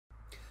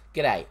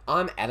G'day,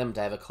 I'm Adam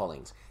David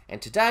Collins,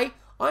 and today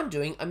I'm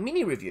doing a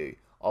mini review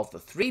of The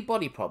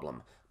Three-Body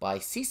Problem by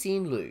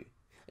Cixin Liu,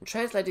 and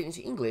translated into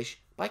English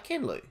by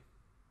Ken Liu.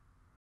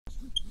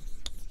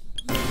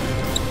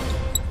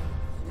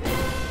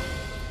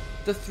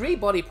 The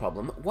Three-Body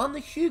Problem won the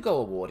Hugo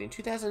Award in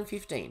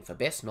 2015 for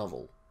Best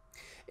Novel.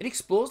 It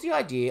explores the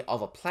idea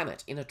of a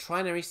planet in a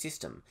trinary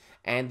system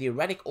and the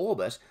erratic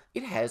orbit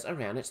it has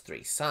around its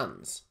three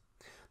suns.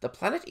 The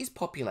planet is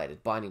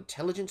populated by an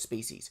intelligent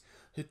species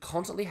who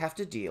constantly have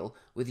to deal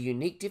with the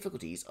unique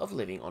difficulties of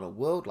living on a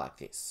world like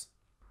this.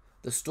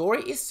 The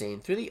story is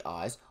seen through the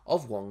eyes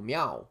of Wang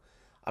Miao,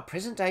 a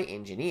present-day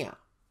engineer.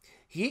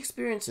 He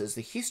experiences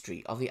the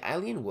history of the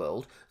alien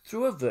world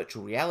through a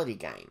virtual reality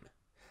game.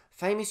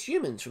 Famous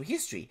humans from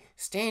history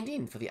stand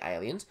in for the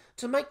aliens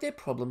to make their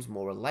problems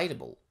more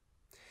relatable.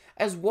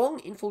 As Wang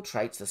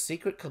infiltrates the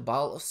secret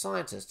cabal of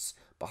scientists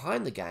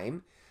behind the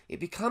game, it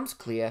becomes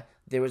clear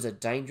there is a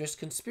dangerous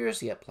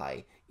conspiracy at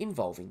play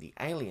involving the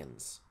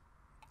aliens.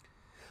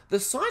 The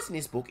science in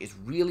this book is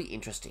really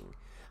interesting,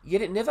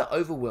 yet it never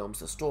overwhelms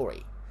the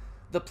story.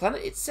 The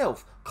planet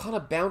itself kind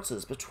of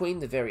bounces between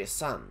the various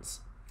suns.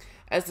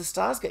 As the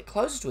stars get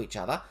closer to each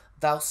other,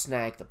 they'll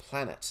snag the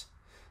planet.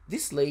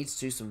 This leads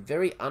to some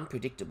very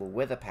unpredictable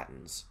weather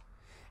patterns.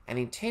 An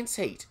intense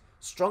heat,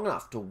 strong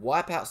enough to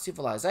wipe out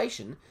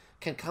civilization,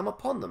 can come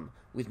upon them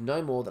with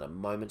no more than a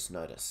moment's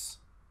notice.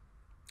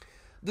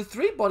 The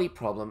three-body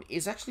problem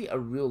is actually a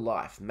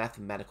real-life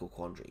mathematical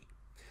quandary.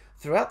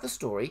 Throughout the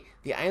story,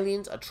 the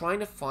aliens are trying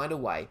to find a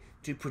way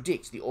to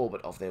predict the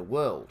orbit of their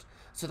world,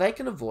 so they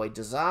can avoid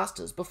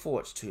disasters before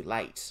it's too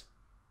late.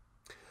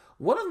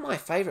 One of my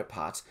favourite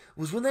parts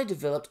was when they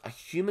developed a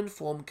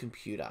human-form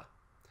computer.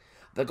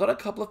 They got a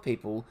couple of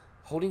people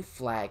holding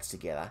flags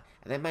together,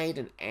 and they made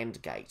an AND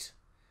gate.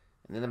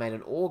 And then they made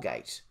an OR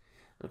gate.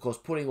 And of course,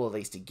 putting all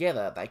these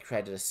together, they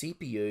created a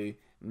CPU,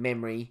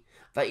 memory.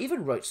 They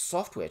even wrote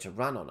software to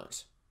run on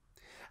it.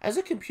 As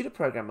a computer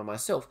programmer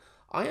myself,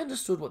 I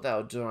understood what they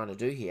were trying to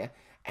do here,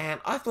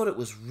 and I thought it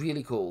was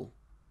really cool.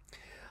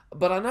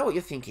 But I know what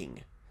you're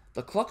thinking.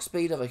 The clock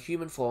speed of a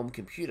human-form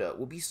computer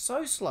would be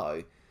so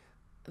slow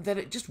that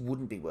it just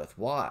wouldn't be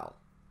worthwhile.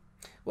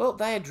 Well,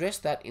 they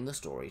addressed that in the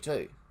story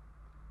too.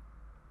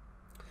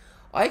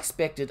 I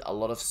expected a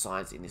lot of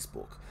science in this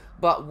book,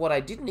 but what I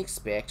didn't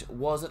expect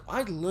was that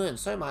I'd learn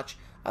so much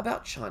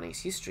about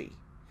Chinese history.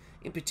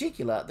 In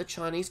particular, the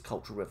Chinese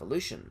Cultural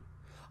Revolution.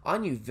 I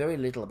knew very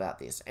little about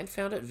this and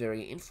found it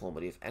very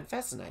informative and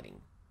fascinating.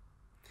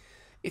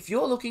 If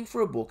you're looking for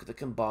a book that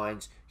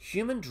combines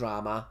human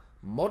drama,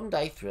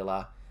 modern-day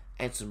thriller,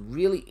 and some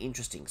really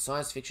interesting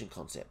science fiction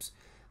concepts,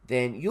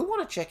 then you'll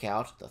want to check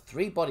out The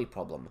Three-Body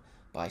Problem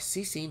by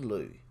Cixin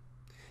Liu.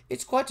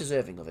 It's quite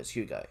deserving of its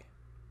Hugo.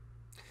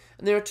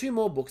 And there are two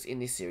more books in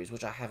this series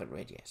which I haven't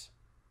read yet.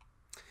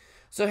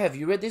 So have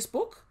you read this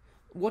book?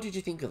 What did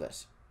you think of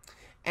it?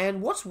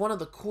 And what's one of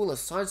the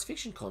coolest science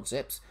fiction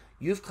concepts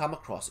you've come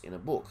across in a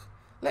book?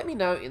 Let me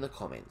know in the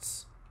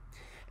comments.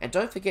 And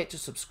don't forget to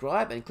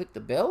subscribe and click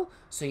the bell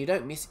so you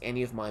don't miss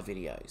any of my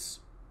videos.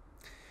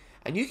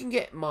 And you can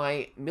get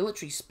my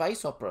military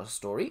space opera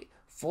story,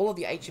 Fall of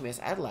the HMS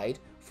Adelaide,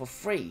 for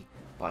free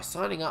by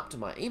signing up to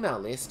my email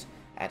list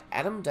at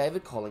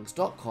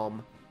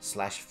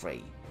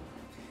adamdavidcollins.com/free.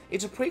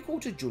 It's a prequel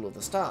to Jewel of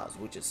the Stars,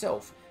 which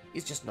itself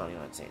is just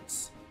 99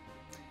 cents.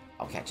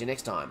 I'll catch you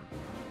next time.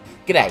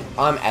 G'day,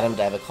 I'm Adam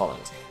David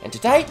Collins, and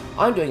today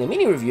I'm doing a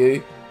mini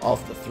review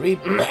of the three...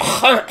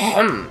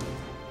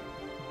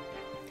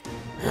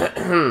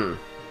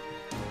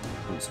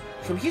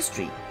 from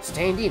history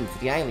stand in for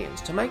the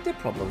aliens to make their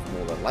problems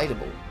more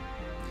relatable.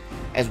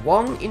 As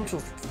Wang